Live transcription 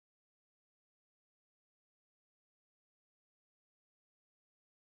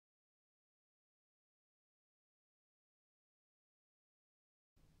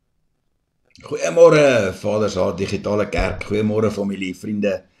Goeiemôre, Vaders Haat Digitale Kerk. Goeiemôre familie,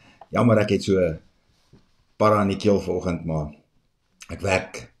 vriende. Jammer ek het so para in die keel vanoggend, maar ek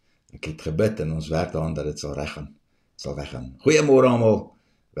werk. Ek het gebid en ons werk daaraan dat dit sal reggaan. Sal weggaan. Goeiemôre almal.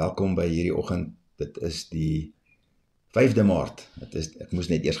 Welkom by hierdie oggend. Dit is die 5de Maart. Ek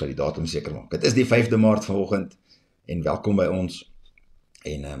moes net eers gou die datum seker maak. Dit is die 5de Maart vanoggend en welkom by ons.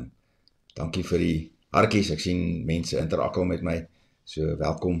 En dankie vir die hartjies. Ek sien mense interakkel met my. So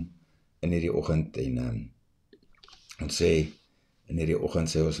welkom in hierdie oggend en ons sê in hierdie oggend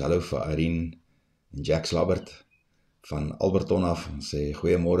sê ons hallo vir Irene en Jack Slabbert van Alberton af. Ons sê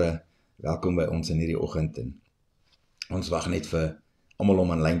goeiemôre, welkom by ons in hierdie oggend en ons wag net vir almal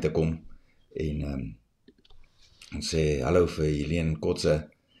om aan lyn te kom en ons sê hallo vir Helene Kotse,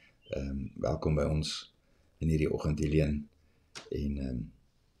 welkom by ons in hierdie oggend Helene en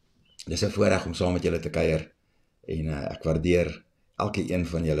dis 'n voorreg om saam met julle te kuier en ek waardeer elke een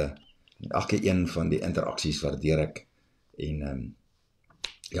van julle. Elke een van die interaksies waardeer ek en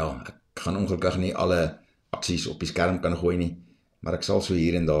ja, ek gaan ongelukkig nie alle aksies op die skerm kan gooi nie, maar ek sal so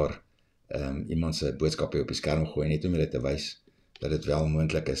hier en daar iemand se boodskap op die skerm gooi, net om julle te wys dat dit wel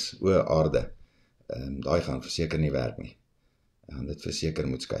moontlik is. O aarde, daai gaan verseker nie werk nie. Ek gaan dit verseker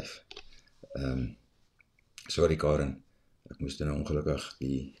moet skuif. Sorry Karen, ek moes nou ongelukkig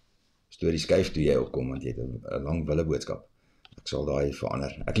die storie skuif toe jy opkom, want jy het 'n lang wille boodskap. Ek sal daai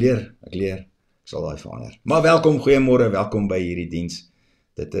verander. Ek leer, ek sal daai verander. Maar welkom, goeiemôre, welkom by hierdie diens.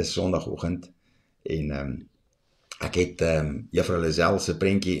 Dit is Sondagoggend en ek het Juffrou Lazel se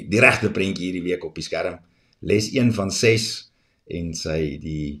prentjie, die regte prentjie hierdie week op die skerm. Les 1 van 6 en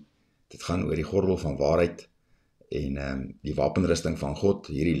dit gaan oor die gordel van waarheid en die wapenrusting van God.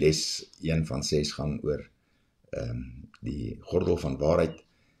 Hierdie les 1 van 6 gaan oor die gordel van waarheid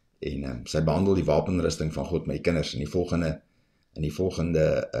en sy behandel die wapenrusting van God met die kinders in die volgende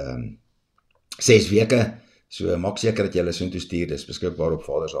 6 weke, so maak seker dat jy hulle soontoe stuur, dis beskikbaar op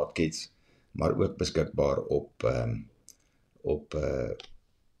Vaders Haat Kids, maar ook beskikbaar op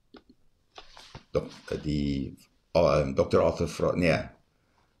die Dr. Arthur,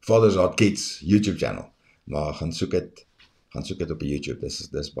 Vaders Haat Kids YouTube channel, maar gaan soek dit op YouTube,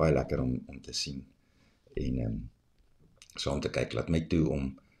 dis baie lekker om te sien, en so om te kyk, laat my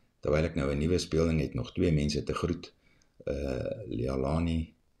toe terwyl ek nou 'n nuwe speeling het, nog 2 mense te groet,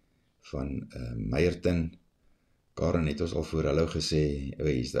 Lealani van Meyerton, Karen het ons al voor hallo gesê, hier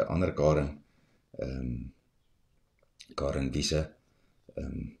is die ander Karen, Karen Wiese,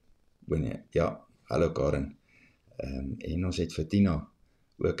 ja, hallo Karen, en ons het vir Tina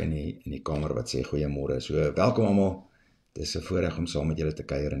ook in die kamer wat sê goeiemôre, so welkom almal, dit is 'n voorreg om saam met julle te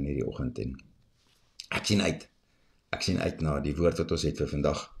kuier in hierdie oggend en ek sien uit na die woord wat ons het vir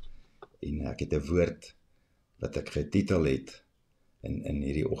vandag en ek het 'n woord wat ek getitel het, in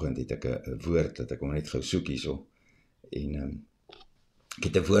hierdie oggend het ek 'n woord, dat ek hom net gou soek hierso, en ek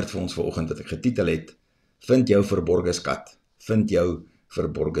het 'n woord vir ons vanoggend wat ek getitel het, vind jou verborge skat,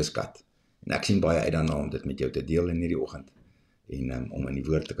 en ek sien baie uit daarna om dit met jou te deel in hierdie oggend, en om in die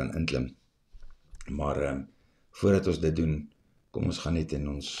woord te kan inklim, maar voordat ons dit doen, kom ons gaan net in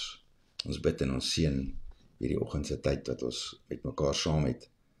ons bid en ons seën hierdie oggend se tyd wat ons met mekaar saam het,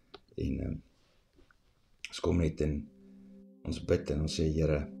 en ons kom net in ons bid en ons sê,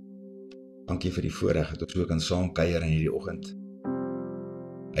 Here, dankie vir die voorreg dat ons so kan saam kuier in hierdie oggend.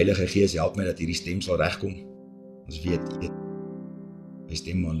 Heilige Gees, help my dat hierdie stem sal regkom. Ons weet, U het my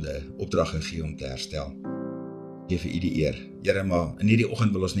stem aan die opdrag gegee om te herstel. Geef vir U die eer. Here, maar in hierdie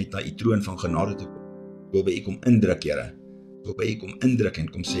oggend wil ons net na U troon van genade toe kom. Ek wil by U kom indruk, Here. Ek wil by U kom indruk en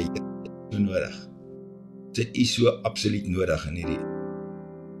kom sê, Here, dit is so nodig. Dit is so absoluut nodig in hierdie.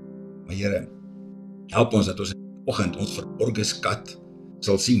 Maar Here, help ons dat ons oggend ons verborge skat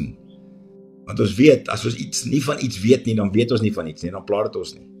sal sien. Want ons weet, as ons nie van iets weet nie, dan weet ons nie van iets nie, dan pla dit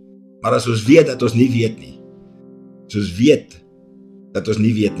ons nie. Maar as ons weet dat ons nie weet nie,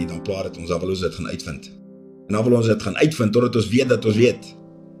 dan pla dit ons, dan wil ons dit gaan uitvind. En dan wil ons dit gaan uitvind, totdat ons weet dat ons weet.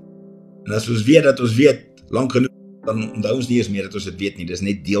 En as ons weet dat ons weet, lang genoeg, dan onthou ons nie eens meer dat ons dit weet nie, dit is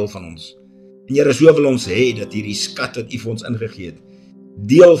net deel van ons. En Here, so wil ons hê, dat hierdie skat wat U vir ons ingegee het,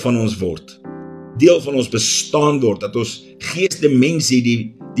 deel van ons word, deel van ons bestaan word, dat ons geesdimensie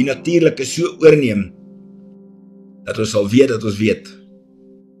die natuurlike so oorneem, dat ons sal weet dat ons weet,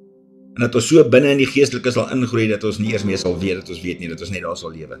 en dat ons so binne in die geestelike sal ingroei, dat ons nie eers meer sal weet dat ons weet nie, dat ons net daar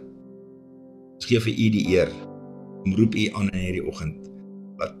sal lewe. Ons gee vir U die eer, roep U aan in hierdie oggend,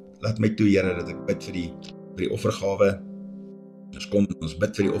 laat my toe, Here, dat ek bid vir die offergawe, ons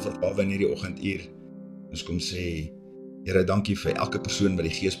bid vir die offergawe in hierdie oggenduur, ons kom sê, Here, dankie vir elke persoon wat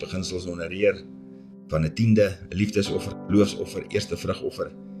die geesbeginsels honoreer, van 'n 10de, 'n liefdesoffer, geloofsoffer, eerste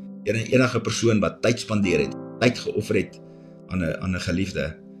vrugoffer, enige persoon wat tyd spandeer het, tyd geoffer het aan 'n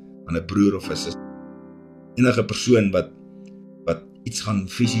geliefde, aan 'n broer of 'n suster. Enige persoon wat iets gaan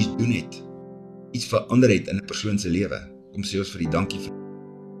fisies doen het, iets verander het in 'n persoon se lewe. Kom sê ons vir die dankie vir.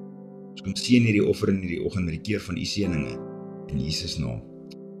 Ons kom seën hierdie offer in hierdie oggend met die keer van u seëninge in Jesus naam.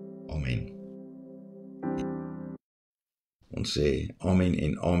 Amen. Ons sê amen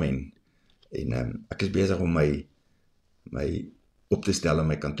en amen. En ek is besig om my op te stel in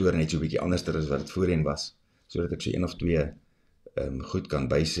my kantoor net so 'n bietjie anderster as wat dit voorheen was, sodat ek so 1 of 2 goed kan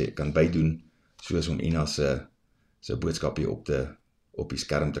bydoen, soos om Ina se boodskap hier op die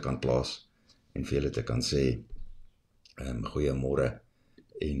skerm te kan plaas en vir julle te kan sê goeiemôre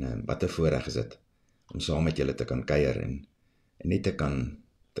en wat 'n voorreg is dit om saam met julle te kan kuier en net te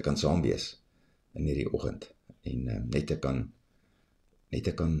kan saam wees in hierdie oggend en net te kan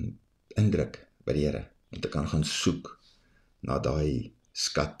indruk by die Here, om te kan gaan soek na daai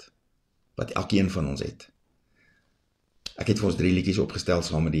skat wat elkeen van ons het. Ek het vir ons 3 liedjies opgestel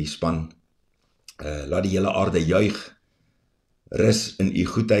saam met die span. Laat die hele aarde juig, rus in u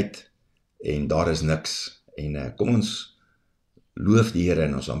goedheid en daar is niks. En kom ons loof die Here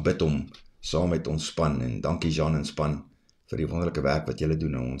en ons aanbid hom saam met ons span. En dankie Jean en span vir die wonderlike werk wat julle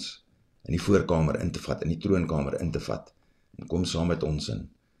doen om ons in die voorkamer in te vat, in die troonkamer in te vat. En kom saam met ons en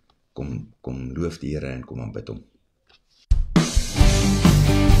kom loof die Here en kom aanbid hom.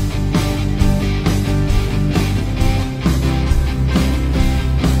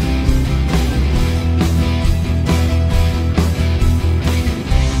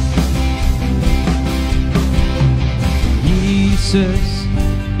 Jesus,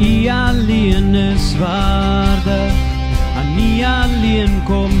 U alleen is waardig, aan U alleen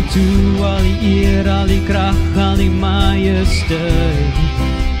kom toe al die eer, al die krag, al die majesteit.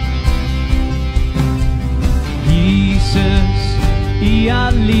 Jesus, U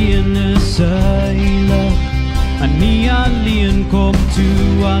alleen is heilig, aan U alleen kom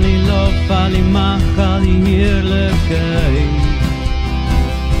toe al die lof, al die mag, al die heerlikheid.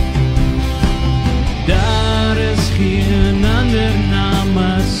 Daar is geen ander naam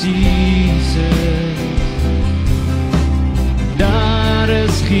as Jesus. Daar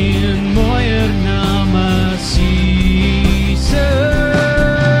is geen mooier naam as Jesus.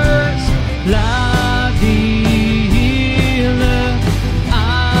 Laat die hele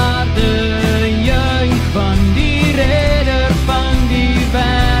aarde juig, want die redder van die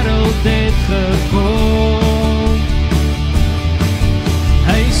wêreld het gekom.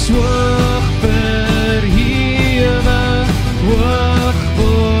 Hy swoeg verhewe, hoog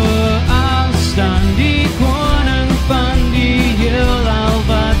bo afstand, die koning van die heelal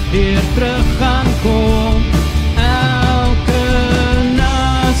wat weer terug gaan kom. Elke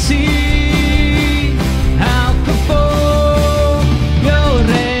nasie, elke volk, jou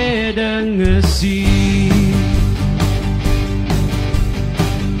redding is hier.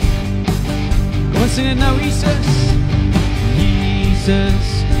 Kom ons sing dit nou, Jesus. Jesus,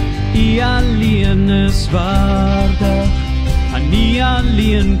 U alleen is waardig, aan U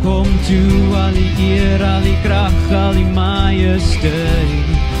alleen kom toe al die eer, al die krag, al die majesteit.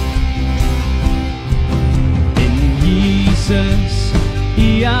 En Jesus,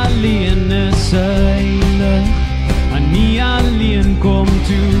 U alleen is heilig, aan U alleen kom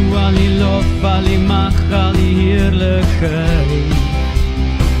toe al die lof, al die mag, al die heerlikheid.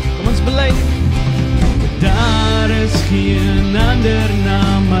 Kom ons bely. Daar is geen ander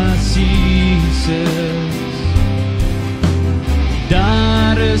naam as Jesus.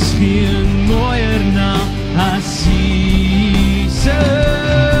 Daar is geen mooier naam as Jesus.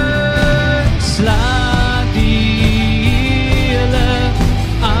 Laat die hele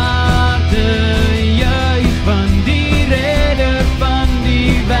aarde juig, want die redder van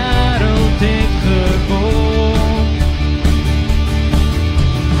die wêreld het gekom.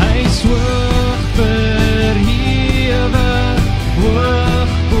 Hy swoeg verhewe,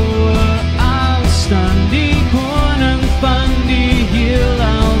 hoog bo afstand, die koning van die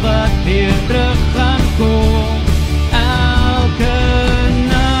heelal wat weer terug gaan kom. Elke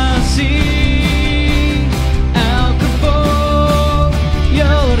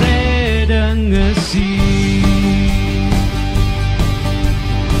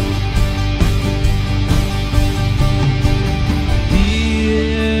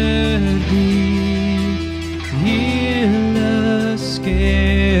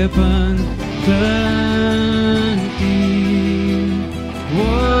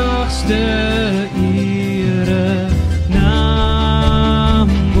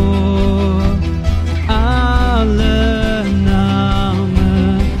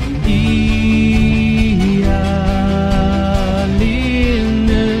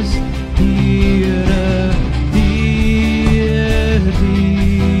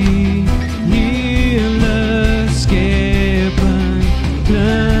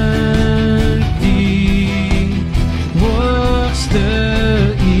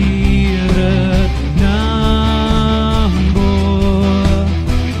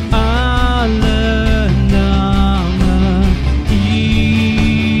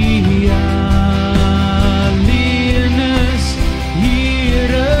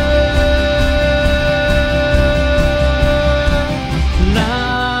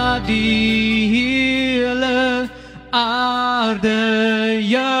laat die hele aarde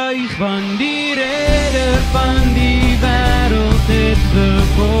juig, want die redder van die wêreld het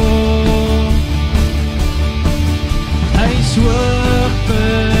gekom. Hy is hoog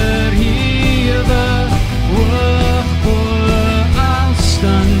verhewe, hoog bo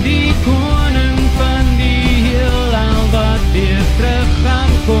afstand, die koning van die heelal wat weer terug gaan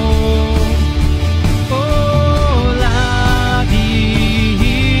kom. Oh, laat die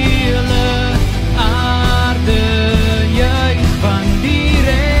hele aarde juig, want die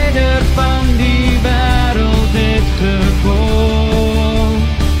redder van die wêreld het gekom.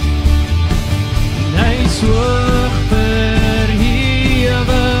 Hy is hoog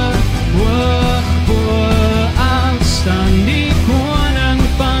verhewe, hoog bo afstand, die koning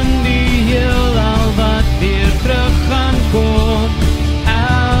van die heelal wat weer terug gaan kom.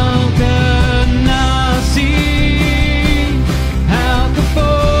 Elke nasie, elke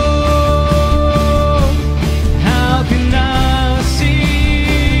volk, elke nasie,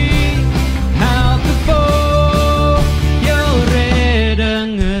 elke volk, jou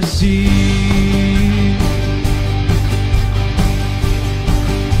redding is hier.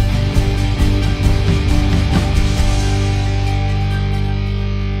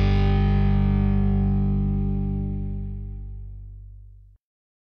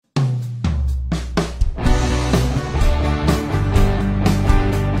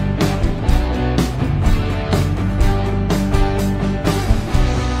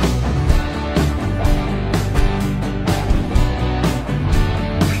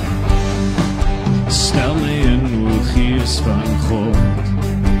 Stel my in, o Gees van God,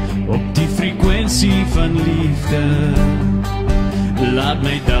 op die frekwensie van liefde. Laat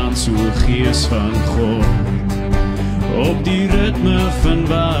my dans, o Gees van God, op die ritme van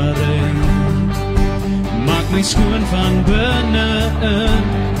waarheid. Maak my skoon van binne-in,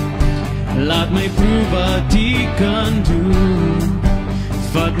 laat my proe wat U kan doen.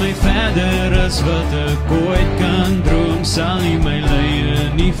 Vat my verder as wat ek ooit kan droom, sal U my lei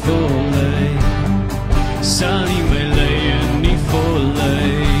in die volheid. Sal U my lei in die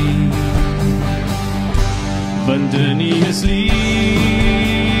volheid. Want in U is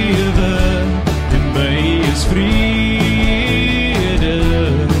lewe, en by U is vrede.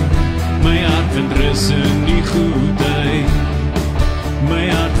 My hart vind rus in die goedheid, my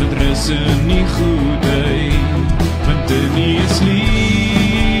hart vind rus in die goedheid. Want in U is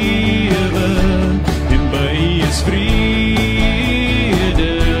lewe, en by U is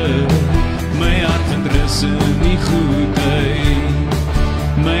vrede. My hart vind rus in die goedheid,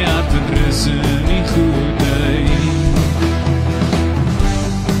 my hart vind rus in die goedheid.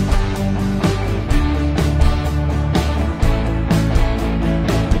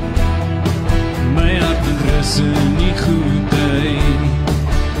 My hart vind rus in die goedheid,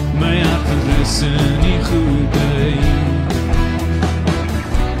 my hart vind rus in die goedheid.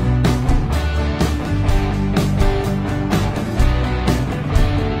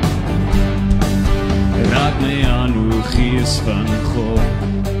 Raak my aan, o Gees van God,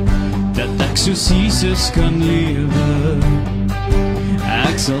 dat ek soos Jesus kan lewe.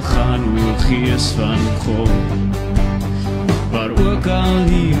 Ek sal gaan, o Gees van God, waar ook al U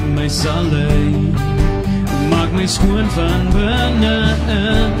my sal lei. Maak my skoon van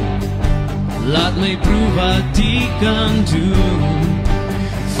binne-in, laat my proe wat U kan doen.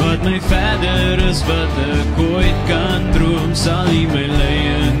 Vat my verder as wat ek ooit kan droom, sal U my lei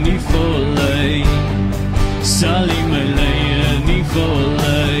in die volheid. Sal U my lei in die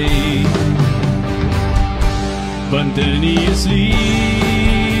volheid. Want in U is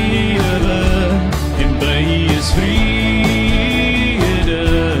lewe, en by U is vrede.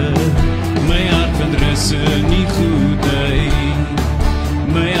 My hart vind rus in die goedheid,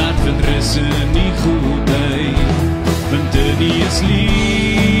 my hart vind rus in die goedheid. Want in U is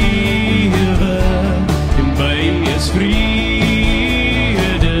lewe, en by U is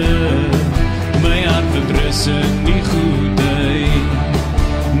vrede. My hart vind rus in die goedheid,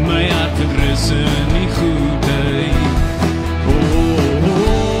 my hart vind rus in die goedheid. Oh, oh, oh,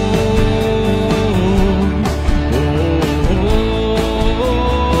 oh,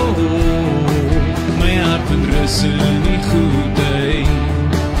 oh, oh. My hart vind rus in die goedheid,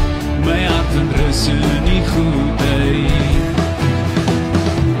 my hart vind rus in die goedheid.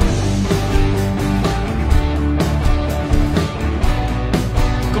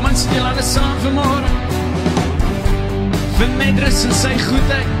 Kom ons speel alles saam vanmôre. Vind net rus in sy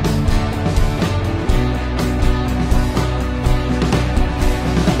goedheid.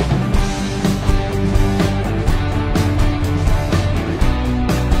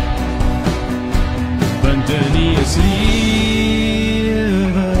 Want in U is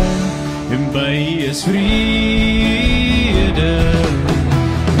lewe, is vrede.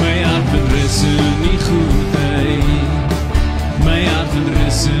 My hart vind rus in die goedheid. My hart vind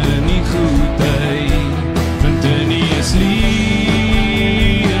rus in die goedheid. Want in U is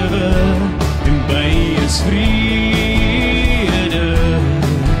lewe en by U is vrede.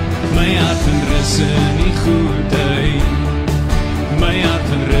 My hart vind rus in die goedheid. My hart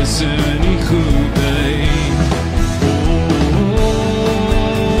vind rus in die goedheid.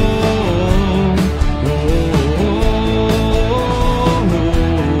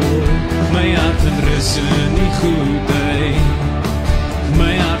 My hart vind rus in die goedheid.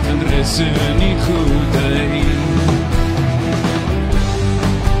 My hart vind rus in die goedheid.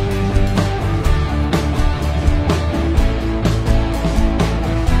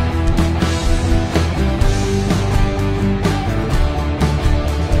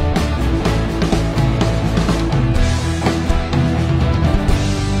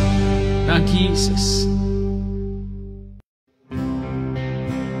 Dankie Jesus.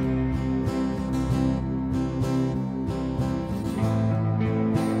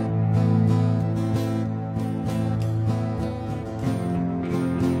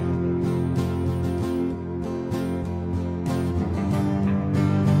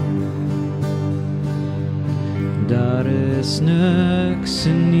 Daar is niks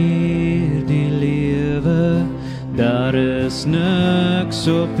in hierdie lewe, daar is niks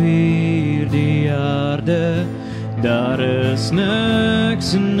op hierdie aarde, daar is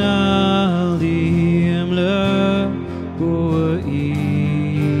niks in al die hemle bo U.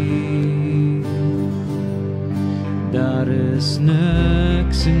 Daar is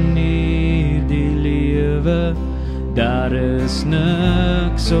niks in hierdie lewe, daar is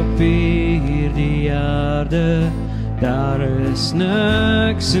niks op hierdie aarde, daar is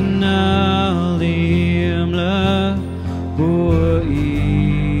niks in al die hemle bo U.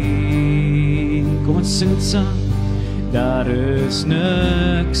 Kom ons sing het saam. Daar is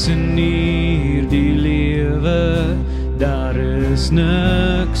niks in hierdie lewe, daar is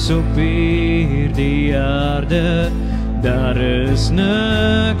niks op hierdie aarde, daar is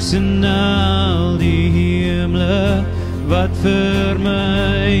niks in al die hemle wat vir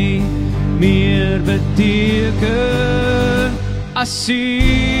my meer beteken as U,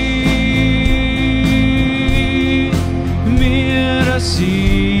 meer as U,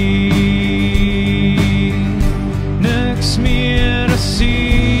 niks meer as U,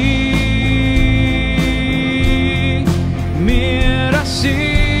 meer as U.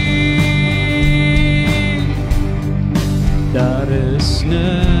 Daar is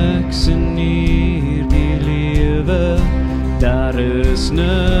niks in hierdie lewe, daar is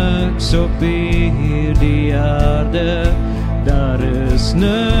niks op hierdie aarde, daar is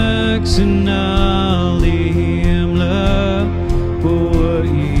niks in al die hemle bo U.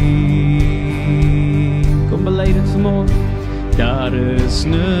 Kom bely dit vanmorgen. Daar is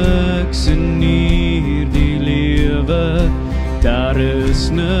niks in hierdie lewe, daar is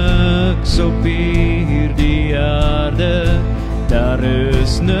niks op hierdie aarde, daar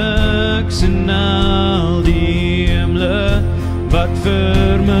is niks in al die hemle wat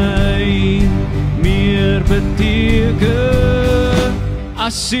vir my meer beteken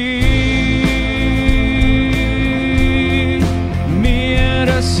as U, meer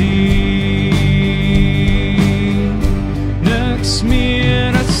as U, niks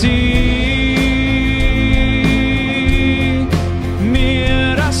meer as U,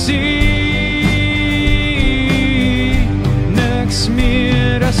 meer as U, niks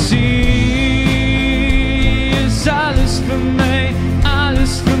meer as U, is alles vir my,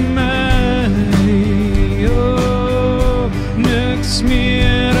 alles vir my, oh, niks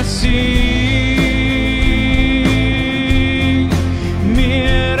meer as U,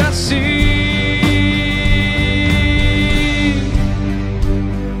 meer as U.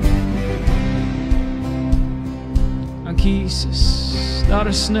 Dankie Jesus, daar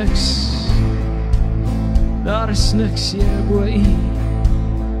is niks, Here, bo U.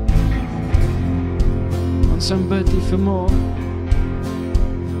 Ons aanbid U vanmorgen.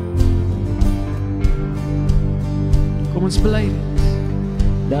 Kom ons bely dit.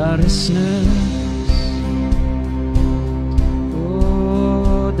 Daar is niks.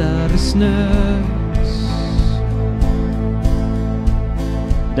 Oh, daar is niks.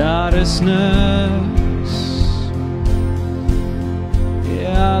 Daar is niks.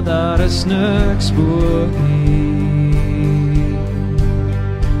 Ja, daar is niks bo U.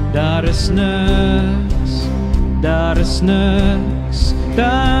 Daar is niks. Daar is niks.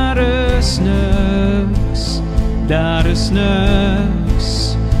 Daar is niks. Daar is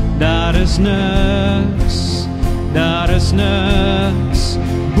niks. Daar is niks. Daar is niks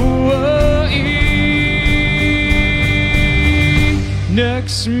bo U.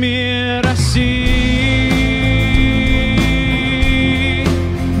 niks meer as U,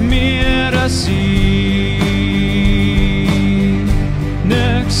 meer as U,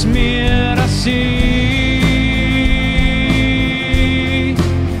 niks meer as U,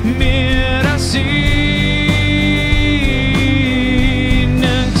 meer as U,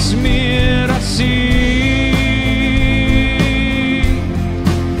 niks meer as U,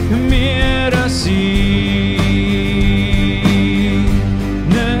 meer as U,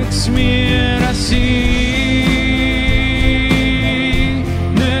 niks meer as U,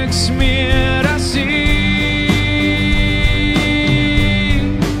 niks meer as U.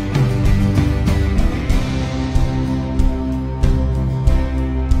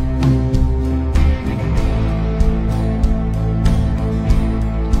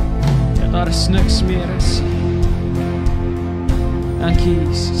 Ja, daar is niks meer as U. Dankie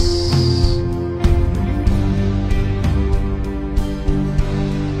Jesus.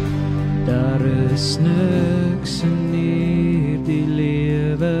 Daar is niks in hierdie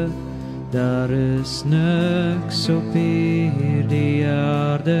lewe, daar is niks op hierdie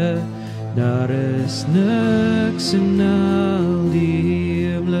aarde, daar is niks in al die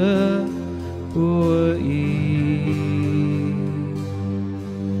hemle, o U.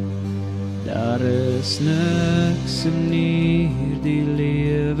 Daar is niks in hierdie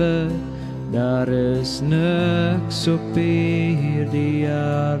lewe, daar is niks op hierdie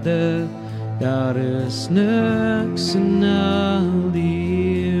aarde, daar is niks in al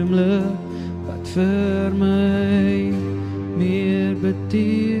die hemle, wat vir my meer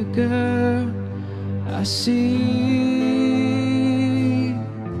beteken as U,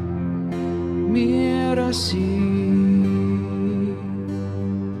 meer as U,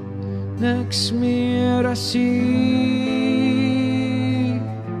 niks meer as U,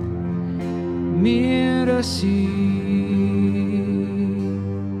 meer as U,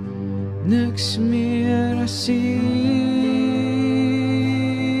 niks meer as U,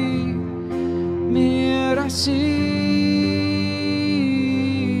 meer as U,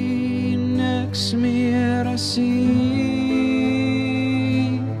 niks meer as U,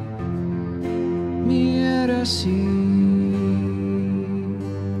 meer as U.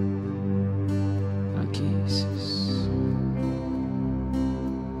 Dankie Jesus.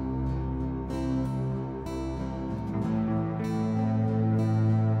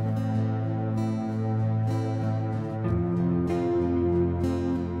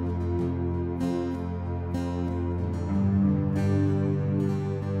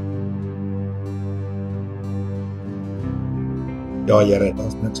 Ja, Here,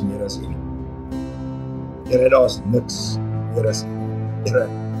 daar's niks meer as U. Here, daar's niks meer as U. Here,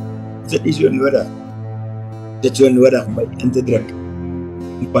 dit is so nodig. Dit is so nodig om my in te druk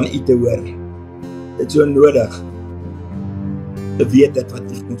en van U te hoor. Dit is so nodig te weet dat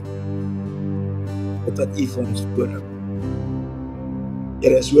wat U vir ons voorhou.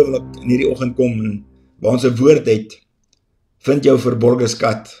 Here, so wil ek in hierdie oggend kom en waar ons 'n woord het, vind jou verborge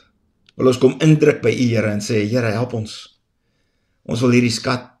skat. Wil ons kom indruk by U, Here, en sê, Here, help ons. Ons wil hierdie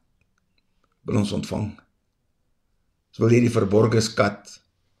skat, wil ons ontvang. Ons wil hierdie verborge skat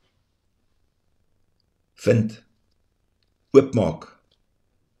vind, oopmaak,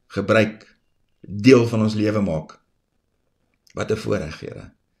 gebruik, deel van ons lewe maak. Wat 'n voorreg,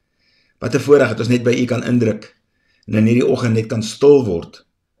 Here. Wat 'n voorreg dat ons net by U kan indruk en in hierdie oggend net kan stil word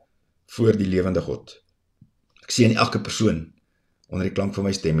voor die lewende God. Ek sien elke persoon onder die klank van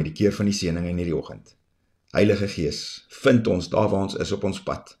my stem met die keur van die seëning in hierdie oggend. Heilige Gees, vind ons daar waar ons is op ons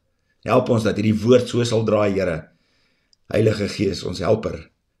pad. Help ons dat hierdie woord so sal draai, Here. Heilige Gees, ons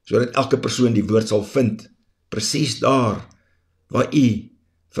helper, sodat elke persoon die woord sal vind, presies daar waar U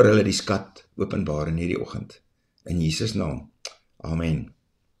vir hulle die skat openbaar in hierdie oggend. In Jesus naam. Amen.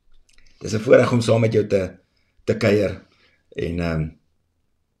 Dis 'n voorreg om saam met jou te kuier en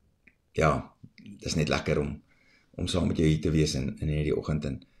ja, dis net lekker om saam met jou hier te wees in hierdie oggend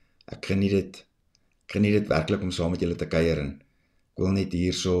en ek geniet dit werklik om saam met julle te kuier en ek wil net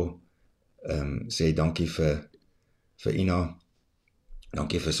hierso sê dankie vir Ina,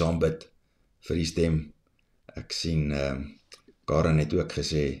 dankie vir saambid, vir die stem. Ek sien Karen het ook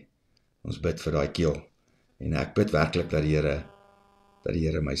gesê ons bid vir daai keel en ek bid werklik dat die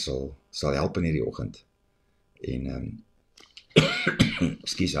Here my sal help in hierdie oggend. En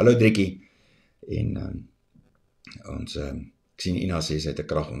ekskuus, hallo Driekie. En ons ek sien Ina sê sy het 'n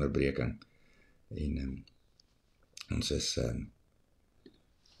kragonderbreking. En ons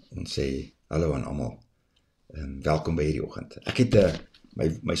sê hallo aan almal. Welkom by hierdie oggend. Ek het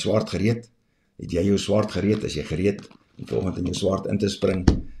my swaard gereed. Het jy jou swaard gereed? Is jy gereed om vanoggend in jou swaard in te spring?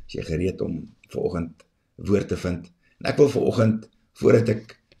 Is jy gereed om vanoggend woord te vind? En ek wil vanoggend voordat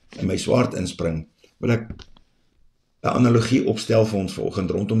ek in my swaard inspring, wil ek 'n analogie opstel vir ons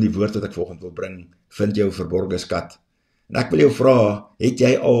vanoggend rondom die woord wat ek vanoggend wil bring, vind jou verborge skat. En ek wil jou vra, het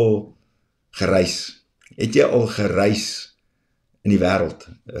jy al gereis? Het jy al gereis in die wêreld?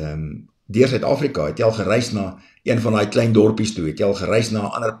 Deur Suid-Afrika, het jy al gereis na een van daai klein dorpies toe? Het jy al gereis na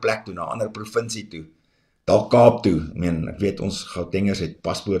 'n ander plek toe, na 'n ander provinsie toe? Daar Kaap toe. Ek weet ons Gautengers het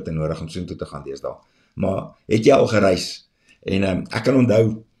paspoorte nodig om soontoe te gaan deesdae. Maar het jy al gereis? En ek kan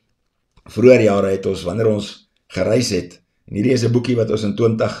onthou, vroeër jare het ons, wanneer ons gereis het, en hierdie is 'n boekie wat ons in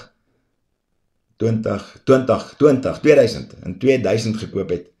 2000 gekoop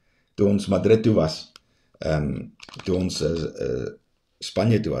het, toe ons Madrid toe was, toe ons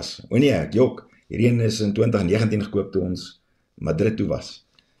Spanje toe was. O nee, ek jok, hierdie een is in 2019 gekoop toe ons Madrid toe was.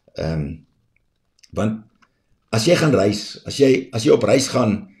 Want as jy gaan reis, as jy op reis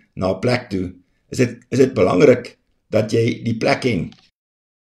gaan na 'n plek toe, is dit belangrik dat jy die plek ken.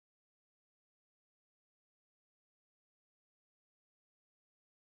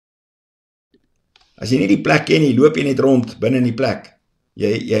 As jy nie die plek ken nie, loop jy net rond binne in die plek.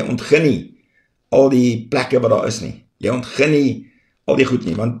 Jy ontgin nie al die plekke wat daar is nie. Jy ontgin nie al die goed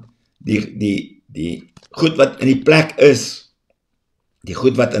nie, want die goed wat in die plek is, die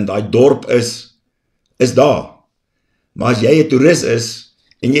goed wat in daai dorp is daar. Maar as jy 'n toerist is,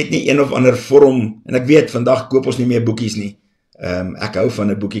 en jy het nie een of ander vorm, en ek weet, vandag koop ons nie meer boekies nie. Ek hou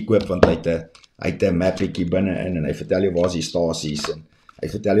van 'n boekie koop, want hy het 'n mappiekie binne in, en hy vertel jou waar is die stasies, en hy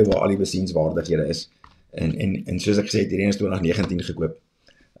vertel jou waar al die besienswaardighede is. En soos ek gesê het, hierdie is 2019 gekoop.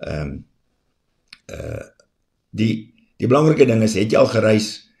 Die belangrike ding is, het jy al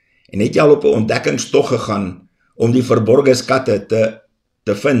gereis, en het jy al op 'n ontdekkingstog gegaan, om die verborge skatte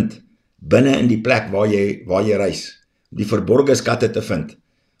te vind, binne in die plek waar jy reis. Die verborge skatte te vind,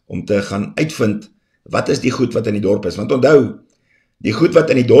 om te gaan uitvind, wat is die goed wat in die dorp is. Want onthou, die goed wat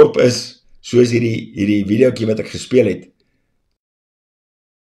in die dorp is, soos hierdie videoetjie wat ek gespeel het,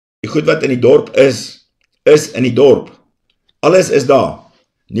 die goed wat in die dorp is in die dorp. Alles is daar.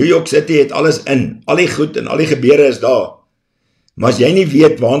 New York City het alles in. Al die goed en al die gebeure is daar. Maar as jy nie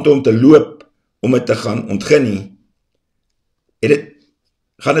weet waartoe om te loop, om dit te gaan ontgin nie,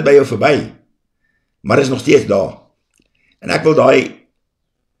 gaan dit by jou verby. Maar is nog steeds daar. En ek wil daai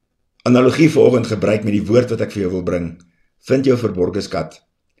analogie vanoggend gebruik met die woord wat ek vir jou wil bring. Vind jou verborge skat.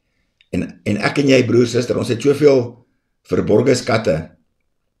 En ek en jy, broer, suster, ons het soveel verborge skatte,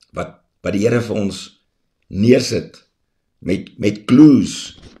 wat die Here vir ons neersit, met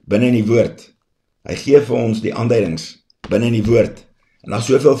clues binne in die woord. Hy gee vir ons die aanduidings binne in die woord. En daar is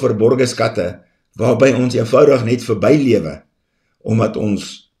soveel verborge skatte, waarby ons eenvoudig net verby lewe, omdat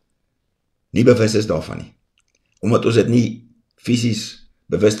ons nie bewus is daarvan nie. Omdat ons dit nie fisies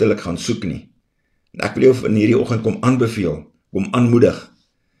bewustelik gaan soek nie. En ek wil jou in hierdie oggend kom aanbeveel, kom aanmoedig,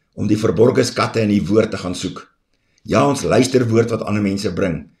 om die verborge skatte in die woord te gaan soek. Ja, ons luister woord wat ander mense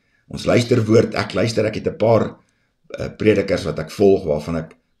bring. Ons luister woord, ek het 'n paar predikers wat ek volg, waarvan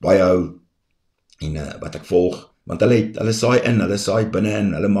ek baie hou, en wat ek volg, want hulle saai in, hulle saai binne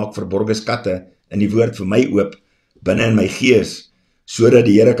in, hulle maak verborge skatte in die woord vir my oop, binne in my gees, sodat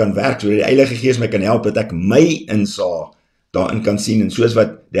die Here kan werk, sodat die Heilige Gees my kan help, dat ek my insaag daarin kan sien, en soos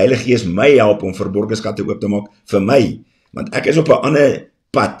wat die Heilige Gees my help om verborge skatte oop te maak vir my, want ek is op 'n ander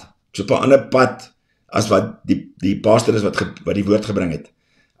pad, as wat die pastor is wat die woord gebring het,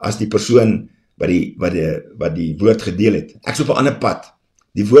 as die persoon wat die woord gedeel het. Ek is op 'n ander pad.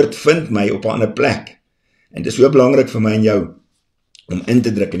 Die woord vind my op 'n ander plek. En dit is so belangrik vir my en jou om in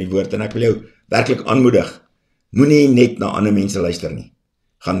te druk in die woord. En ek wil jou werklik aanmoedig, moenie net na ander mense luister nie.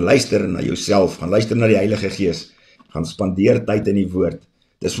 Gaan luister na jouself, gaan luister na die Heilige Gees, gaan spandeer tyd in die woord.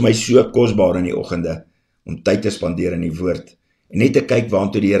 Dit is vir my so kosbaar in die oggende om tyd te spandeer in die woord. En net te kyk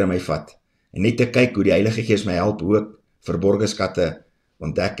waartoe die Here my vat. En net te kyk hoe die Heilige Gees my help ook verborge skatte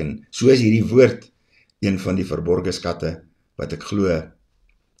ontdek. En so is hierdie woord een van die verborge skatte wat ek glo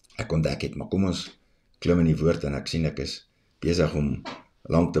ek ontdek het. Maar kom ons klim in die woord, en ek sien ek is besig om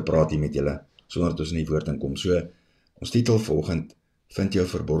lank te praat hier met julle, sonder dat ons in die woord inkom. So, ons titel vanoggend, vind jou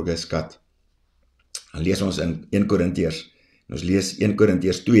verborge skat. Dan lees ons in 1 Korintiërs, en ons lees 1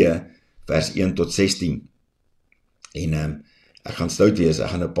 Korintiërs 2, vers 1 tot 16. En ek gaan stout wees, ek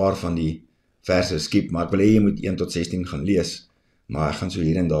gaan 'n paar van die verse skiep, maar ek wil hê jy moet 1 tot 16 gaan lees, maar ek gaan so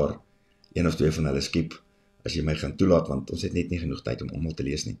hier en daar 1 of 2 van hulle skiep, as jy my gaan toelaat, want ons het net nie genoeg tyd om almal te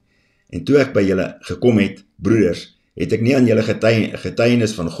lees nie. En toe ek by julle gekom het, broeders, het ek nie aan julle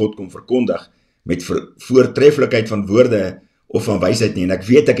getuienis van God kom verkondig, met voortreffelikheid van woorde of van wysheid nie. En ek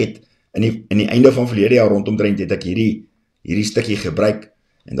weet ek het in die einde van verlede jaar rondomtrent het ek hierdie stukkie gebruik,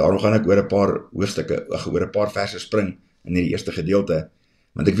 en daarom gaan ek oor 'n paar hoofstukke, oor 'n paar verse spring, in hierdie eerste gedeelte,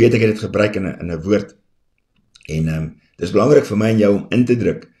 want ek weet ek het dit gebruik in 'n woord, en dit is belangrik vir my en jou om in te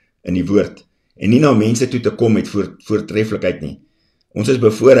druk in die woord, en nie na mense toe te kom met voortreffelikheid nie. Ons is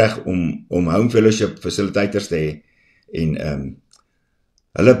bevoorreg om home fellowship facilitators te hê, en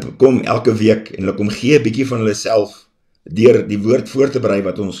hulle kom elke week, en hulle kom gee 'n bietjie van hulle self, deur die woord voor te berei,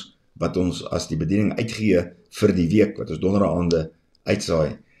 wat ons as die bediening uitgee vir die week, wat ons donderdagaande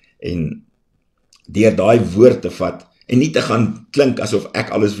uitsaai, en deur daai woord te vat, en nie te gaan klink asof ek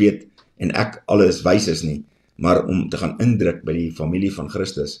alles weet, en ek alles wys is nie, maar om te gaan indruk by die familie van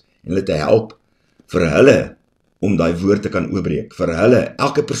Christus, en hulle te help, vir hulle, om daai woord te kan oopbreek, vir hulle,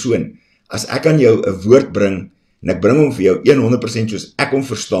 elke persoon, as ek aan jou 'n woord bring, en ek bring hom vir jou 100% soos ek hom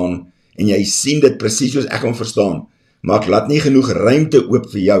verstaan, en jy sien dit presies soos ek hom verstaan, maar ek laat nie genoeg ruimte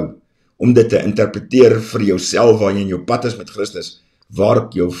oop vir jou, om dit te interpreteer vir jouself, waar jy in jou pad is met Christus, waar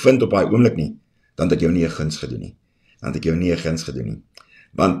ek jou vind op daai oomblik nie, dan het ek jou nie 'n guns gedoen nie.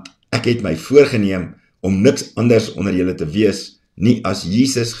 Want ek het my voorgenem, om niks anders onder julle te wees, nie as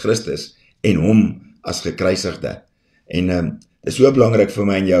Jesus Christus, en hom as gekruisigde. En dit is so belangrik vir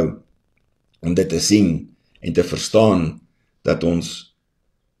my en jou, om dit te sien, en te verstaan, dat ons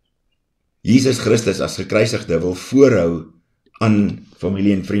Jesus Christus as gekruisigde wil voorhou aan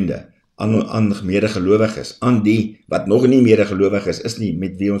familie en vriende, aan medegelowiges, aan die wat nog nie medegelowig is nie,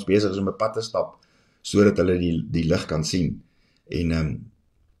 met wie ons besig is om 'n pad te stap, sodat hulle die lig kan sien. En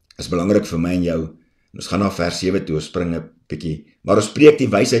is belangrik vir my en jou. Ons gaan na vers 7 toe, ons spring 'n bietjie, maar ons spreek die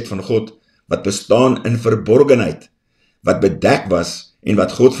wysheid van God, wat bestaan in verborgenheid, wat bedek was, en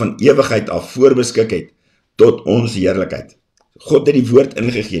wat God van ewigheid af voorbeskik het, tot ons heerlikheid. God het die woord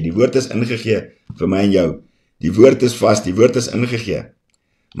ingegee, die woord is ingegee vir my en jou, die woord is vas, die woord is ingegee,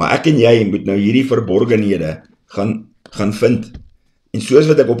 maar ek en jy moet nou hierdie verborgenhede gaan vind, en soos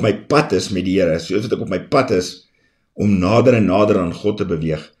wat ek op my pad is met die Here, soos wat ek op my pad is, om nader en nader aan God te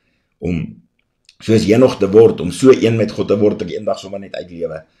beweeg, om soos Henog te word, om so een met God te word, ek eendag sommer net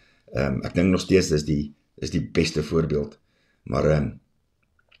uitlewe. Ek dink nog steeds is die beste voorbeeld. Maar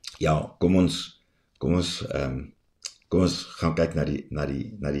ja, kom ons gaan kyk na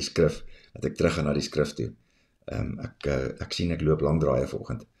die skrif, dat ek terug gaan na die skrif toe. Ek sien ek loop lang draaie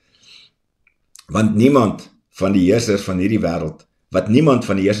vanoggend. Want niemand van die heersers van hierdie wêreld,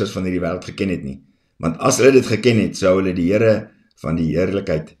 geken het nie. Want as hulle dit geken het, sou hulle die Here van die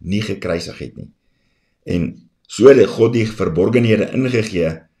heerlikheid nie gekruisig het nie. En so het God die verborgenhede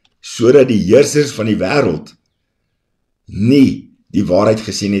ingegee, sodat die heersers van die wêreld nie die waarheid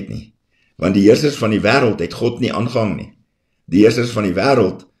gesien het nie. Want die heersers van die wêreld het God nie aangehang nie. Die heersers van die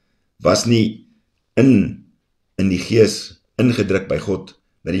wêreld was nie in die gees ingedruk by God,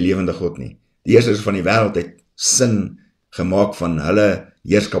 by die lewende God nie. Die heersers van die wêreld het sin gemaak van hulle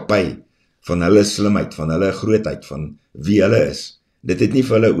heerskappy, van hulle slimheid, van hulle grootheid, van wie hulle is. Dit het nie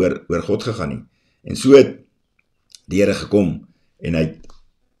vir hulle oor God gegaan nie. En so het die Here gekom, en hy het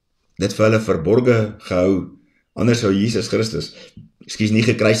dit vir hulle verborge gehou, anders sou Jesus Christus, nie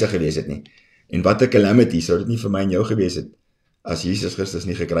gekruisig gewees het nie. En wat 'n calamity sou dit nie vir my en jou gewees het, as Jesus Christus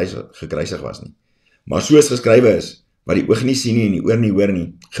nie gekruisig was nie. Maar soos geskrywe is, wat die oog nie sien nie, en die oor nie hoor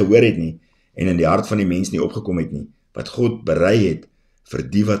nie, gehoor het nie, en in die hart van die mens nie opgekom het nie, wat God berei het, vir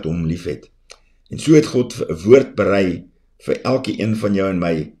die wat hom lief het. En so het God 'n woord berei, vir elke een van jou en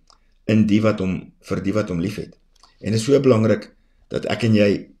my, vir die wat hom lief het. En dit is so belangrik, dat ek en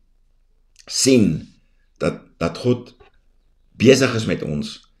jy sien, dat God besig is met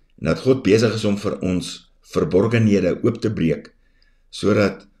ons, en dat God besig is om vir ons verborgenhede oop te breek,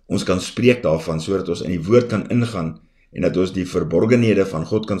 sodat ons kan spreek daarvan, sodat ons in die woord kan ingaan, en dat ons die verborgenhede van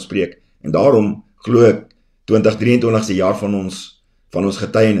God kan spreek. En daarom glo ek 2023 is die jaar van ons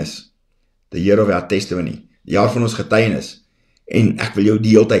getuienis, the year of our testimony, die jaar van ons getuienis. En ek wil jou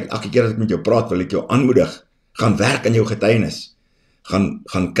die hele tyd, elke keer dat ek met jou praat, wil ek jou aanmoedig, gaan werk aan jou getuienis,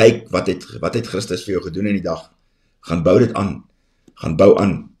 gaan kyk wat het Christus vir jou gedoen in die dag, gaan bou dit aan,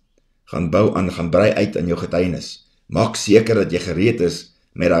 gaan brei uit aan jou getuienis. Maak seker dat jy gereed is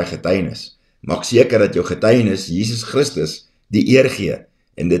met daai getuienis. Maak seker dat jou getuienis Jesus Christus die eer gee,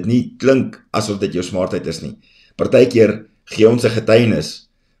 en dit nie klink asof dit jou smartheid is nie. Partykeer gee ons 'n getuienis,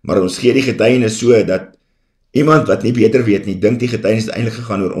 maar ons gee die getuienis so, dat iemand wat nie beter weet nie, dink die getuienis het eintlik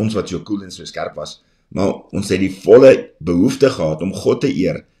gegaan oor ons wat so cool en so skerp was, maar ons het die volle behoefte gehad om God te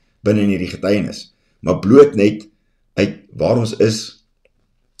eer binne in hierdie getuienis. Maar bloot net uit waar ons is,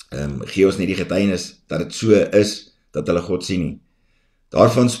 gee ons nie die getuienis dat dit so is, dat hulle God sien nie.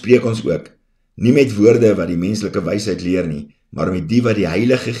 Daarvan spreek ons ook, nie met woorde wat die menslike wysheid leer nie, maar met die wat die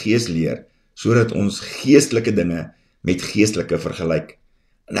Heilige Gees leer, sodat ons geestelike dinge met geestelike vergelyk.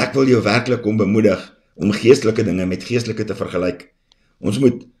 En ek wil jou werklik kom bemoedig, om geestelike dinge met geestelike te vergelyk. Ons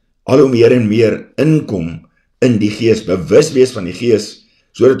moet al hoe meer en meer inkom in die gees, bewus wees van die gees,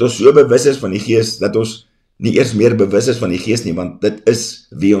 sodat ons so bewus is van die gees, dat ons nie eers meer bewus is van die gees nie, want dit is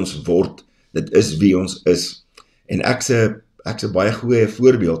wie ons word, dit is wie ons is. En ek's 'n baie goeie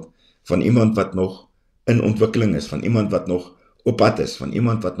voorbeeld van iemand wat nog in ontwikkeling is, van iemand wat nog op pad is, van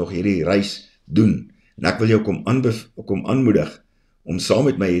iemand wat nog hierdie reis doen. En ek wil jou kom aanmoedig om saam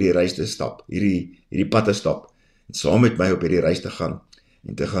met my hierdie reis te stap, hierdie pad te stap, en saam met my op hierdie reis te gaan,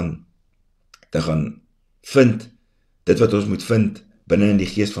 en te gaan vind, dit wat ons moet vind, binne in die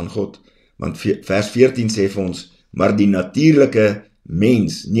gees van God. Want vers 14 sê vir ons, maar die natuurlike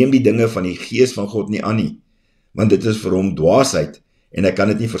mens neem die dinge van die gees van God nie aan nie, want dit is vir hom dwaasheid, en hy kan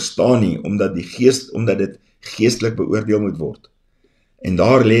dit nie verstaan nie, omdat dit geestelik beoordeel moet word. En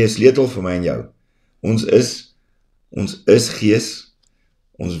daar lê 'n sleutel vir my en jou. Ons is gees,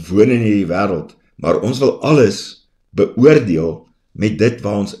 ons woon in hierdie wêreld, maar ons wil alles beoordeel met dit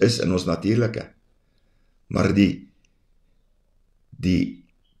waar ons is in ons natuurlike. Maar die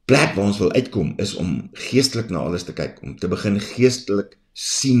plek waar ons wil uitkom, is om geestelik na alles te kyk, om te begin geestelik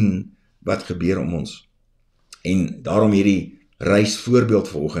sien wat gebeur om ons. En daarom hierdie reis voorbeeld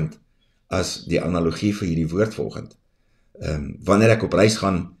vanoggend, as die analogie vir hierdie woord vanoggend. Wanneer ek op reis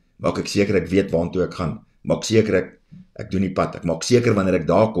gaan, maak ek seker ek weet waartoe ek gaan, maak seker ek doen die pad, ek maak seker wanneer ek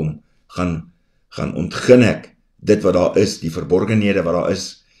daar kom, gaan ontgin ek dit wat daar is, die verborgenhede wat daar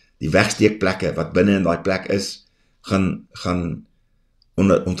is, die wegsteekplekke wat binne in daai plek is, gaan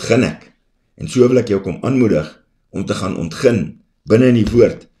ontgin ek. En so wil ek jou kom aanmoedig om te gaan ontgin binne in die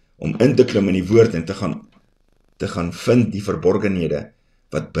woord, om in te klim in die woord en te gaan vind die verborgenhede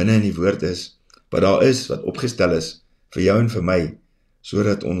wat binne in die woord is, wat daar is, wat opgestel is vir jou en vir my,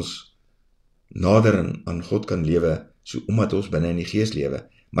 sodat ons nader aan God kan lewe, so omdat ons binne in die gees lewe.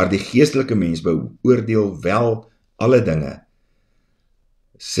 Maar die geestelike mens beoordeel wel alle dinge.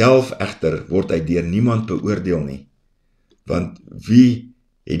 Self egter word hy deur niemand beoordeel nie. Want wie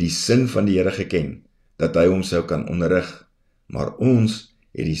het die sin van die Here geken, dat hy hom sou kan onderrig, maar ons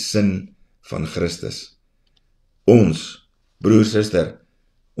het die sin van Christus. Ons, broer, suster,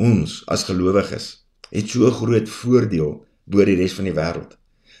 ons as gelowiges, het so groot voordeel bo die res van die wêreld.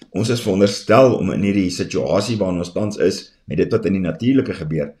 Ons is veronderstel om in hierdie situasie waarin ons tans is, met dit wat in die natuurlike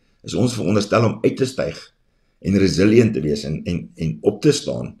gebeur, is ons veronderstel om uit te styg en resilient te wees en op te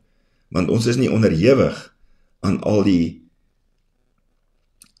staan, want ons is nie onderhewig aan al die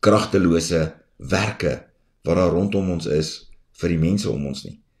kragtelose werke wat daar rondom ons is vir die mense om ons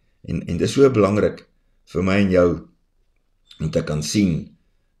nie. En dit is so belangrik vir my en jou om te kan sien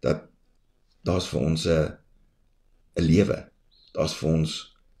dat daar's vir ons 'n lewe, daar's vir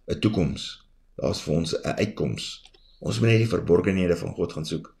ons 'n toekoms, daar's vir ons 'n uitkoms. Ons moet net die verborgenhede van God gaan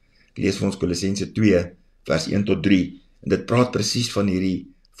soek. Ek lees vir ons Kolossense 2 vers 1 tot 3, en dit praat presies van hierdie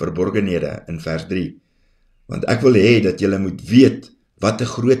verborgenhede in vers 3. Want ek wil hê dat julle moet weet wat 'n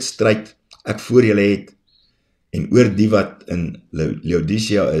groot stryd ek voor julle het, en oor die wat in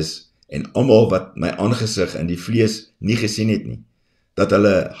Laodicea is, en almal wat my aangesig in die vlees nie gesien het nie, dat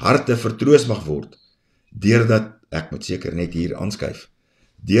hulle harte vertroos mag word, deurdat, ek moet seker net hier aanskuif,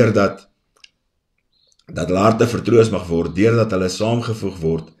 deurdat hulle harte vertroos mag word, deurdat hulle saamgevoeg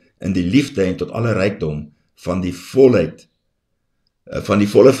word in die liefde en tot alle rykdom van die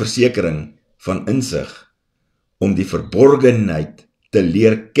volle versekering van insig, om die verborgenheid te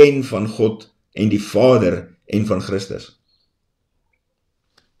leer ken van God en die Vader en van Christus.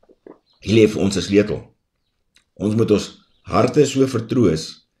 Hier lê vir ons 'n sleutel. Ons moet ons harte so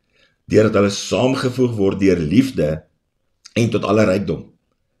vertroos, deurdat hulle saamgevoeg word deur liefde en tot alle rykdom,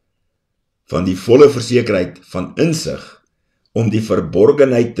 van die volle versekerheid van insig, om die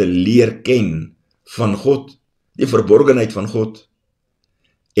verborgenheid te leer ken van God, die verborgenheid van God,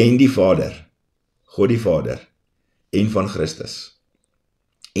 en die Vader, God die Vader, en van Christus,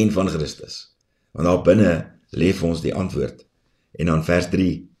 want daar binne lê vir ons die antwoord. En dan vers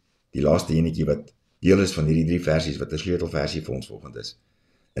 3, die laaste enetjie wat deel is van hierdie 3 versies, wat 'n sleutelversie vir ons volgende is,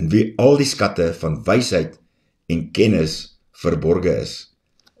 in wie al die skatte van wysheid en kennis verborge is,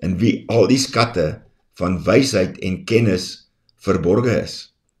 in wie al die skatte van wysheid en kennis verborge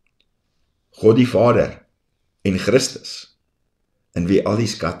is, God die Vader en Christus, in wie al die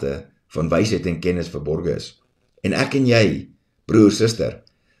skatte van wysheid en kennis verborge is. En ek en jy, broer, suster,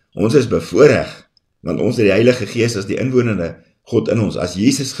 ons is bevoorreg, want ons het die Heilige Gees as die inwonende God in ons, as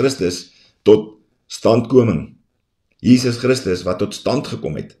Jesus Christus tot standkoming, Jesus Christus wat tot stand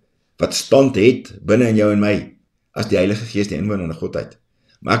gekom het, wat stand het binne in jou en my, as die Heilige Gees die inwonende Godheid.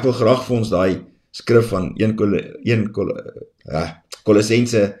 Maar ek wil graag vir ons daai skrif van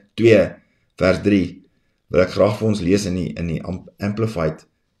Kolossense 2 vers 3 wil ek graag vir ons lees in die Amplified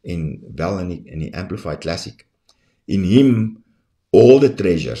en wel in die Amplified Classic. In him all the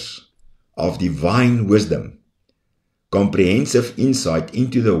treasures of divine wisdom, comprehensive insight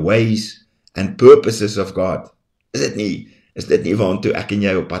into the ways and purposes of God. Is dit nie waantoe ek en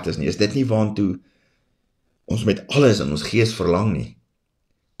jy op pad is nie? Is dit nie waantoe ons met alles in ons gees verlang nie?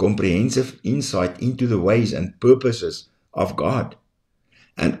 Comprehensive insight into the ways and purposes of God,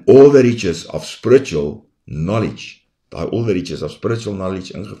 and all the riches of spiritual knowledge, all the riches of spiritual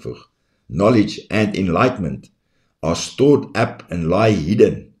knowledge ingevoeg, knowledge and enlightenment are stored up and lie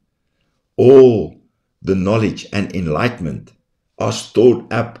hidden. All the knowledge and enlightenment are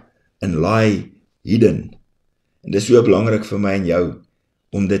stored up and lie hidden. En dit is so belangrik vir my en jou,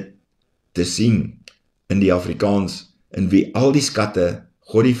 om dit te sien in die Afrikaans, in wie al die skatte,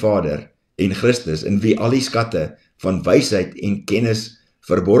 God die Vader en Christus, in wie al die skatte van wysheid en kennis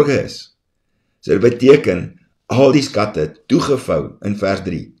verborge is. So dit beteken, al die skatte toegevou in vers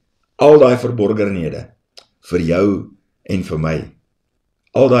 3, al die verborgenhede, vir jou en vir my,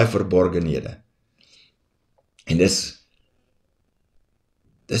 al die verborgenhede. En dis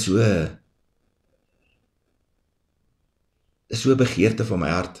so begeerte van my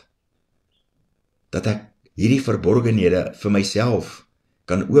hart, dat ek hierdie verborgenhede vir myself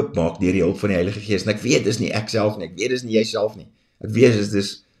kan oopmaak deur die hulp van die Heilige Gees. En ek weet, dis nie ek self nie, ek weet, dis nie jy self nie. Ek weet,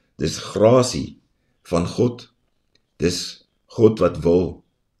 dis grasie van God. Dis God wat wil.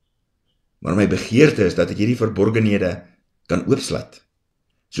 Maar my begeerte is dat ek hierdie verborgenhede kan oopsluit,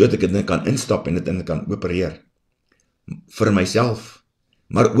 sodat ek dit kan instap en dit in kan opereer. Vir myself,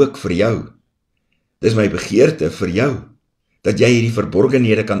 maar ook vir jou. Dis my begeerte vir jou, dat jy hierdie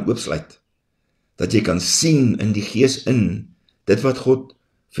verborgenhede kan oopsluit. Dat jy kan sien in die Gees in, dit wat God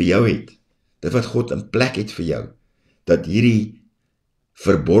vir jou het, dit wat God in plek het vir jou, dat hierdie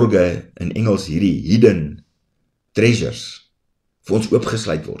verborge, in Engels hierdie hidden treasures, vir ons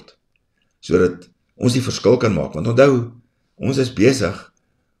oopgesluit word, sodat ons die verskil kan maak, want onthou, ons is besig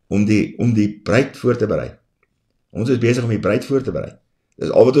om die bruid voor te berei. Ons is besig om die bruid voor te berei. Dis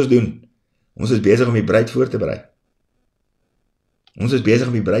al wat ons doen. Ons is besig om die bruid voor te berei. Ons is besig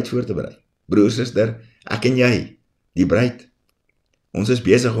om die bruid voor te berei. Broer, suster, ek en jy, die bruid. Ons is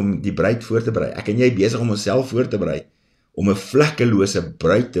besig om die bruid voor te berei. Ek en jy besig om onsself voor te berei, om 'n vlekkelose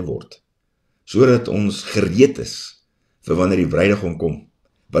bruid te word, sodat ons gereed is vir wanneer die bruidegom kom,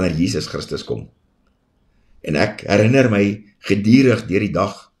 wanneer Jesus Christus kom. En ek herinner my gedurig deur die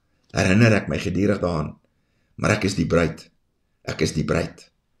dag, herinner ek my gedurig daaraan, maar ek is die bruid. Ek is die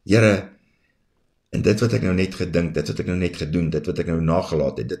bruid. Here, en dit wat ek nou net gedink, dit wat ek nou net gedoen, dit wat ek nou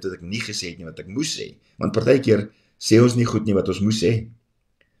nagelaat het, dit wat ek nie gesê het nie, wat ek moes sê, want partykeer sê ons nie goed nie wat ons moes sê,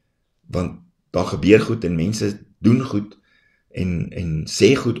 want daar gebeur goed en mense doen goed en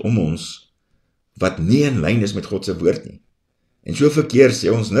sê goed om ons, wat nie in lyn is met God se woord nie. En so verkeer sê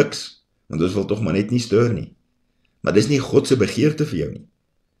ons niks, want ons wil tog maar net nie steur nie. Maar dis nie God se begeerte vir jou nie.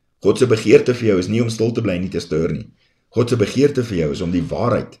 God se begeerte vir jou is nie om stil te bly en nie te steur nie. God se begeerte vir jou is om die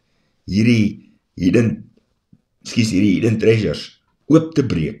waarheid, hierdie hidden treasures, oop te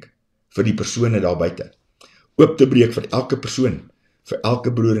breek vir die persone daar buite. Oop te breek vir elke persoon, vir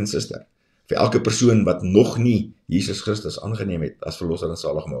elke broer en suster, vir elke persoon wat nog nie Jesus Christus aangeneem het as verlosser en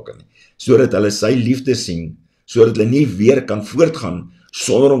saligmaker nie, sodat hulle sy liefde sien, sodat hulle nie weer kan voortgaan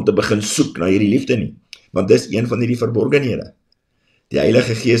sonder om te begin soek na hierdie liefde nie, want dis een van hierdie verborgenhede. Die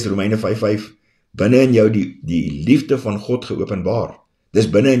Heilige Gees, Romeine 5:5, binne in jou die liefde van God geopenbaar. Dis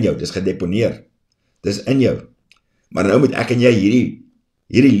binne in jou, dis gedeponeer, dis in jou. Maar nou moet ek en jy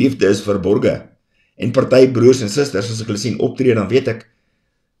hierdie liefde is verborge. En party broers en susters, as ek hulle sien optree, dan weet ek,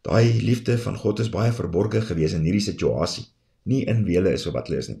 daai liefde van God is baie verborge gewees in hierdie situasie. Nie in wie hulle is of wat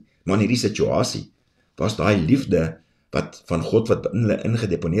hulle is nie, maar in hierdie situasie was daai liefde van God wat in hulle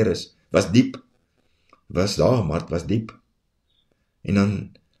ingedeponeer is, was diep. Was daar, maar het was diep. En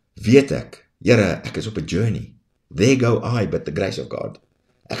dan weet ek, Here, ek is op 'n journey. There go I, but the grace of God.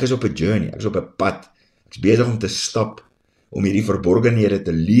 Ek is op 'n journey, ek is op 'n pad. Ek is besig om te stap, om hierdie verborgenhede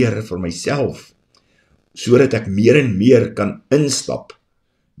te leer vir myself, sodat ek meer en meer kan instap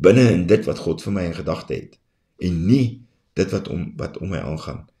binne in dit wat God vir my in gedagte het, en nie dit wat om my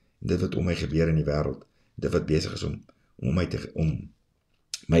aangaan, en dit wat om my gebeur in die wêreld, dit wat besig is om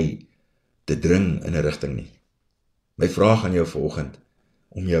my te dring in 'n rigting nie. My vraag aan jou vanoggend,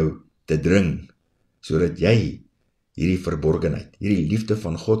 om jou te dring, sodat jy hierdie verborgenheid, hierdie liefde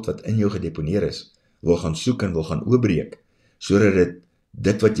van God wat in jou gedeponeer is, wil gaan soek en wil gaan oopbreek, sodat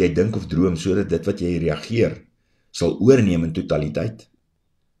dit wat jy dink of droom, sodat dit wat jy reageer, sal oorneem in totaliteit.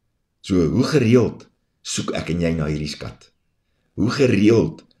 So, hoe gereeld soek ek en jy na hierdie skat? Hoe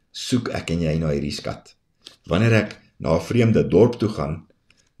gereeld soek ek en jy na hierdie skat? wanneer ek na 'n vreemde dorp toe gaan,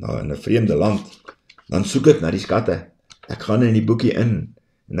 in 'n vreemde land, dan soek ek na die skatte. Ek gaan in die boekie in,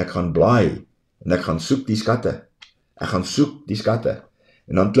 en ek gaan blaai, en ek gaan soek die skatte. Ek gaan soek die skatte.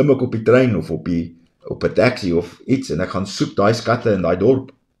 En dan klim ek op die trein, of op 'n taxi, of iets, en ek gaan soek daai skatte in daai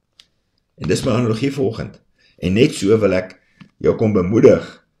dorp. En dis my analogie vanoggend. En net so wil ek jou kom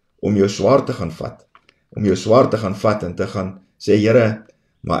bemoedig, om jou swaar te gaan vat. Om jou swaar te gaan vat, en te gaan sê, Here,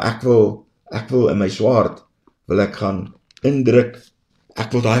 maar ek wil in my swaard, wil ek gaan indruk,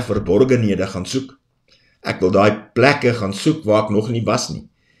 ek wil daai verborgenhede gaan soek. Ek wil daai plekke gaan soek waar ek nog nie was nie.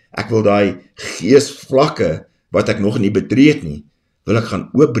 Ek wil daai geesvlakke wat ek nog nie betree het nie, wil ek gaan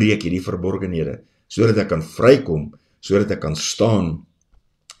oopbreek hierdie verborgenhede, sodat ek kan vrykom, sodat ek kan staan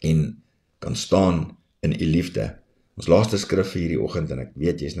en kan staan in u liefde. Ons laaste skrif vir hierdie oggend, en ek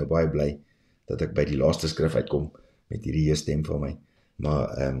weet jy is nou baie bly dat ek by die laaste skrif uitkom met hierdie heer stem van my.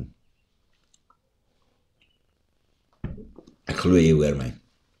 Maar ek glo jy hoor my.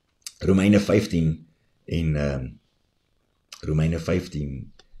 Romeine 15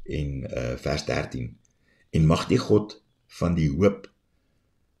 en vers 13. En mag die God van die hoop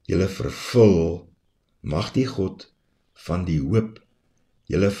julle vervul, mag die God van die hoop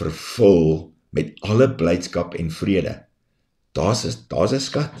julle vervul met alle blydskap en vrede. Daar's 'n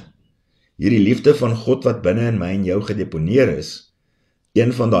skat. Hierdie liefde van God wat binne in my en jou gedeponeer is,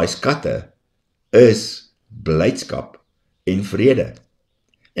 een van daai skatte is blydskap en vrede.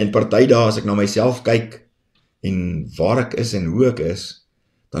 En party dae as ek na myself kyk en waar ek is en hoe ek is,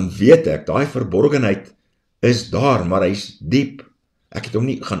 dan weet ek, daai verborgenheid is daar, maar hy's diep. Ek het hom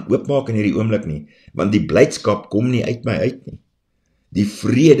nie gaan oopmaak in hierdie oomblik nie, want die blydskap kom nie uit my uit nie. Die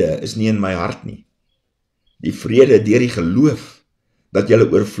vrede is nie in my hart nie. Die vrede deur die geloof, dat jy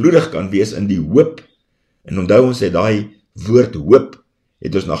oorvloedig kan wees in die hoop. En onthou ons het daai woord hoop,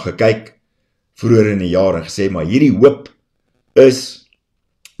 het ons nog gekyk vroeër in die jaar en gesê, maar hierdie hoop is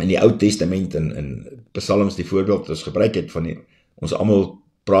in die Ou Testament, in Psalms die voorbeeld wat ons gebruik het, ons almal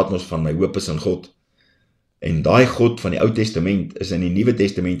praat ons van my hoop is in God. En daai God van die Ou Testament is in die Nuwe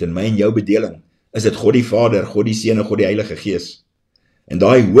Testament, in my en jou bedeling, is dit God die Vader, God die Seun en God die Heilige Gees. En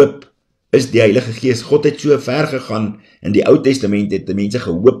daai hoop is die Heilige Gees. God het so ver gegaan, in die Ou Testament het die mense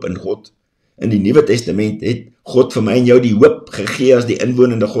gehoop in God. In die Nuwe Testament het God vir my en jou die hoop gegee as die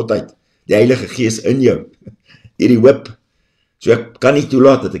inwonende Godheid, die Heilige Gees in jou. Hierdie hoop. So ek kan nie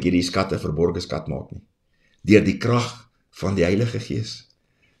toelaat dat ek hierdie skat 'n verborge skat maak nie. Deur die krag van die Heilige Gees.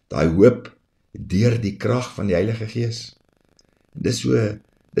 Daai hoop deur die krag van die Heilige Gees. Dis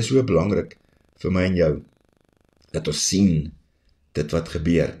so belangrik vir my en jou, dat ons sien dit wat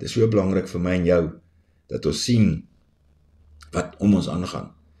gebeur. Dis so belangrik vir my en jou, dat ons sien wat om ons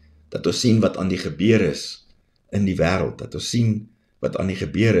aangaan. Dat ons sien wat aan die gebeur is in die wêreld. Dat ons sien wat aan die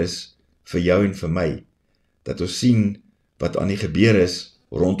gebeur is vir jou en vir my. Dat ons sien wat aan die gebeur is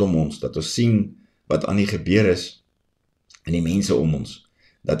rondom ons. Dat ons sien wat aan die gebeur is in die mense om ons.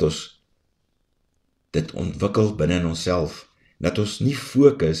 Dat ons dit ontwikkel binne in onsself. Dat ons nie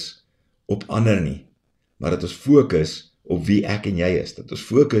fokus op ander nie, maar dat ons fokus op wie ek en jy is. Dat ons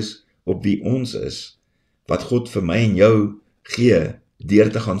fokus op wie ons is, wat God vir my en jou gee, deur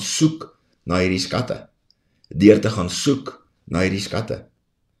te gaan soek na hierdie skatte. Deur te gaan soek na hierdie skatte.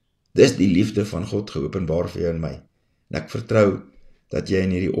 Dis die liefde van God geopenbaar vir jou en my. En ek vertrou dat jy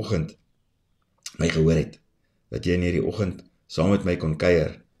in hierdie oggend my gehoor het. Dat jy in hierdie oggend saam met my kon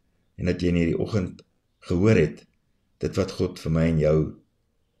kuier. En dat jy in hierdie oggend gehoor het, dit wat God vir my en jou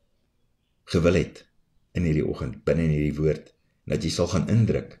gewil het in hierdie oggend, binne in hierdie woord, en dat jy sal gaan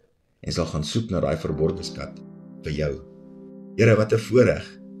indruk, en sal gaan soek na daai verborge skat vir jou. Here, wat 'n voorreg,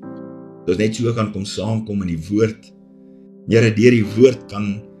 dat ons net so kan kom saamkom in die woord. Here, deur die woord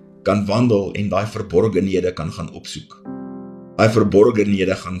kan wandel, en daai verborgenhede kan gaan opsoek. Daai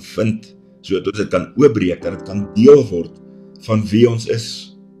verborgenhede gaan vind, sodat ons dit kan oopbreek, dat dit kan deel word van wie ons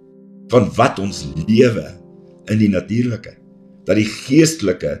is, van wat ons lewe in die natuurlike, dat die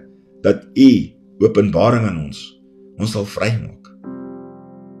geestelike, dat U openbaring aan ons sal vrymaak.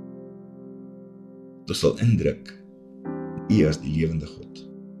 Ons sal indruk, U as die lewende God.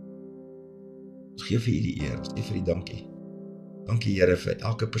 Ons gee vir U die eer, ons gee vir U dankie. Dankie Here vir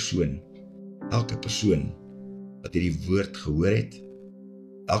elke persoon wat hierdie woord gehoor het,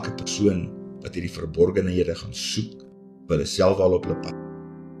 elke persoon wat hierdie verborgenhede gaan soek, vir hulle self al op hulle pad.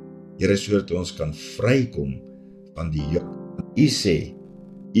 Here, sodat ons kan vrykom van die juk. U sê,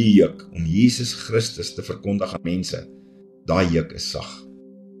 U juk, om Jesus Christus te verkondig aan mense, daai juk is sag.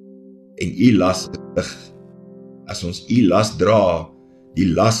 En U las is lig. As ons U las dra,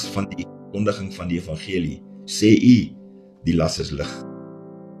 die las van die verkondiging van die evangelie, sê U, die las is lig.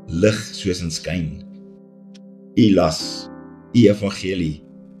 Lig soos in skyn. U las, U evangelie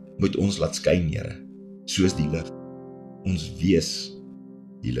moet ons laat skyn, Here, soos die lig. Ons wees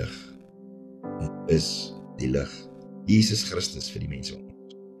die lig. Ons is die lig. Jesus Christus vir die mense om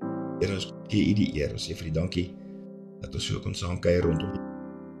ons. Here, ons gee U die eer. Ons sê vir U dankie dat ons so kon saamkuier rondom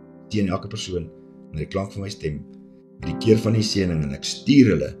teen elke persoon met die klank van my stem, met die keer van die seëning, en ek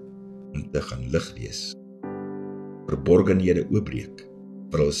stuur hulle om te gaan lig wees. Verborgenhede oopbreek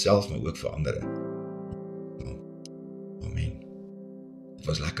vir hulself, maar ook vir ander. Amen. Het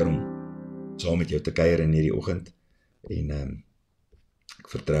was lekker om saam met jou te kuier in hierdie oggend, en ek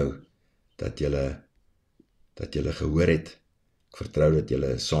vertrou dat julle gehoor het. Ek vertrou dat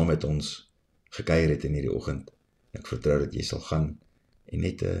julle saam met ons gekuier het in hierdie oggend. Ek vertrou dat jy sal gaan en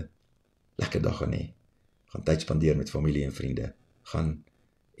net 'n lekker dag gaan hê. Gaan tyd spandeer met familie en vriende. Gaan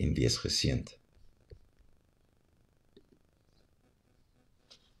en wees geseënd.